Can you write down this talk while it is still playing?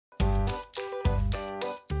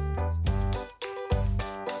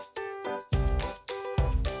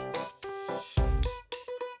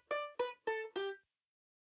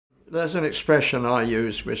there's an expression I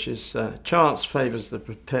use which is chance favours the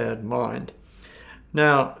prepared mind.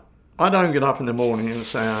 Now, I don't get up in the morning and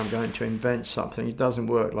say I'm going to invent something. It doesn't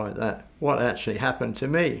work like that. What actually happened to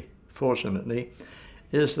me, fortunately,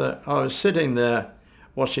 is that I was sitting there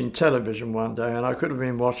watching television one day, and I could have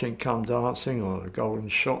been watching Come Dancing or The Golden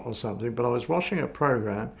Shot or something, but I was watching a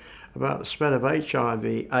program about the spread of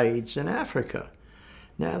HIV/AIDS in Africa.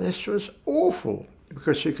 Now, this was awful,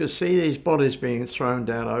 because you could see these bodies being thrown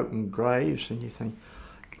down open graves, and you think,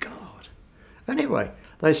 God. Anyway,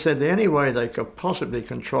 they said the only way they could possibly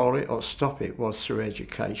control it or stop it was through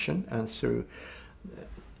education and through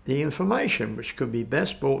the information which could be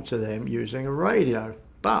best brought to them using a radio.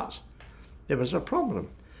 But there was a problem.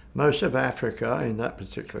 Most of Africa, in that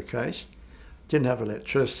particular case, didn't have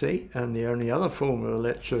electricity, and the only other form of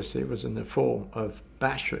electricity was in the form of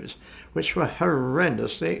batteries, which were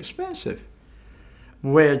horrendously expensive.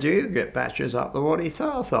 Where do you get batteries up the Wadi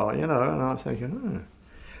Tharthar, you know? And I'm thinking,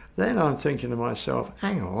 Then I'm thinking to myself,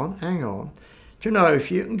 hang on. Do you know, if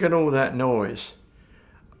you can get all that noise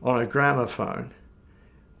on a gramophone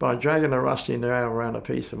by dragging a rusty nail around a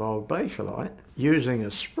piece of old Bakelite using a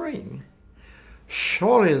spring,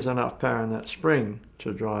 surely there's enough power in that spring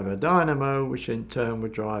to drive a dynamo, which in turn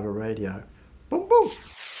would drive a radio. Boom, boom.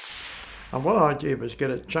 And what I did was get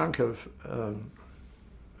a chunk of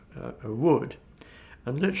wood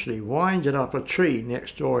and literally winded up a tree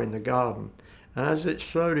next door in the garden. And as it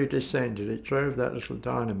slowly descended, it drove that little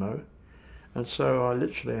dynamo. And so I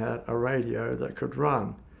literally had a radio that could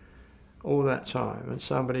run all that time. And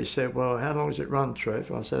somebody said, well, how long does it run,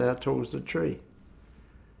 Trev? I said, how tall's the tree?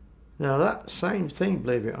 Now that same thing,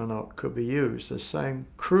 believe it or not, could be used. The same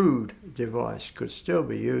crude device could still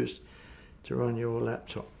be used to run your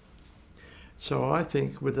laptop. So I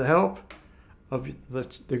think with the help of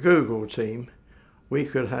the Google team, we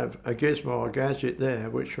could have a gizmo or gadget there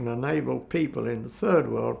which would enable people in the third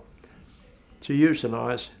world to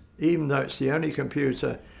utilize, even though it's the only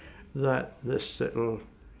computer that this little,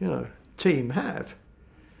 team have.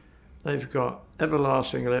 They've got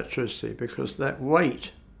everlasting electricity, because that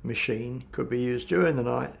weight machine could be used during the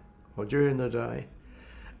night or during the day,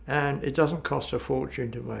 and it doesn't cost a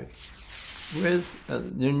fortune to make. With the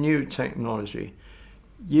new technology,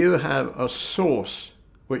 you have a source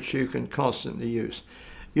which you can constantly use.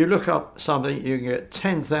 You look up something, you can get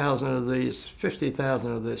 10,000 of these, 50,000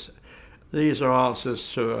 of this. These are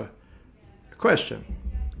answers to a question.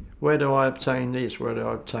 Where do I obtain these? Where do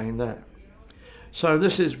I obtain that? So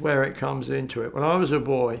this is where it comes into it. When I was a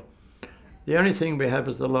boy, the only thing we had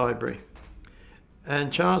was the library.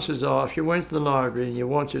 And chances are, if you went to the library and you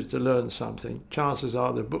wanted to learn something, chances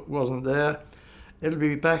are the book wasn't there. It'll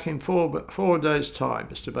be back in 4 days' time,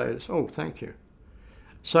 Mr. Baylis. Oh, thank you.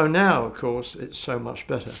 So now, of course, it's so much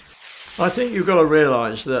better. I think you've got to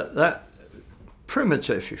realise that that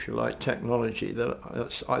primitive, if you like, technology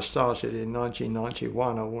that I started in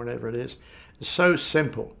 1991 or whatever it is so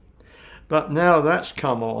simple. But now that's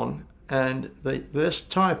come on, and this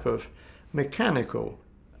type of mechanical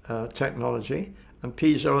technology and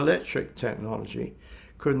piezoelectric technology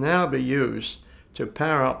could now be used to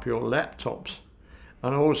power up your laptops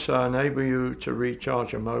and also enable you to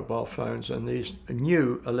recharge your mobile phones and these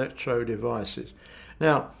new electro devices.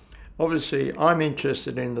 Now, obviously, I'm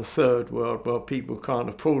interested in the third world where people can't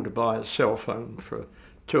afford to buy a cell phone for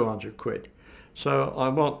 200 quid. So I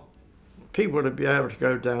want people to be able to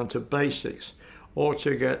go down to basics, or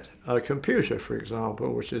to get a computer, for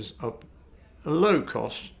example, which is a low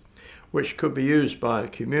cost, which could be used by a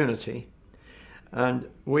community. And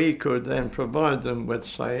we could then provide them with,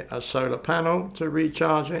 say, a solar panel to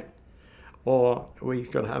recharge it, or we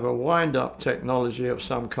could have a wind-up technology of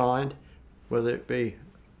some kind, whether it be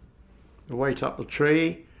weight up a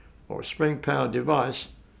tree or a spring-powered device,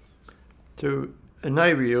 to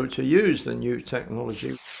enable you to use the new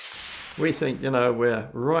technology. We think, we're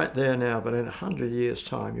right there now, but in 100 years'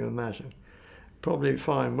 time, you imagine, probably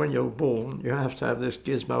find when you're born, you have to have this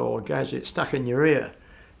gizmo or gadget stuck in your ear,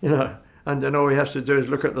 and then all you have to do is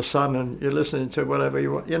look at the sun and you're listening to whatever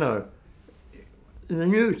you want, The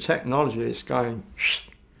new technology is going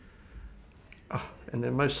in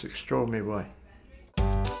the most extraordinary way.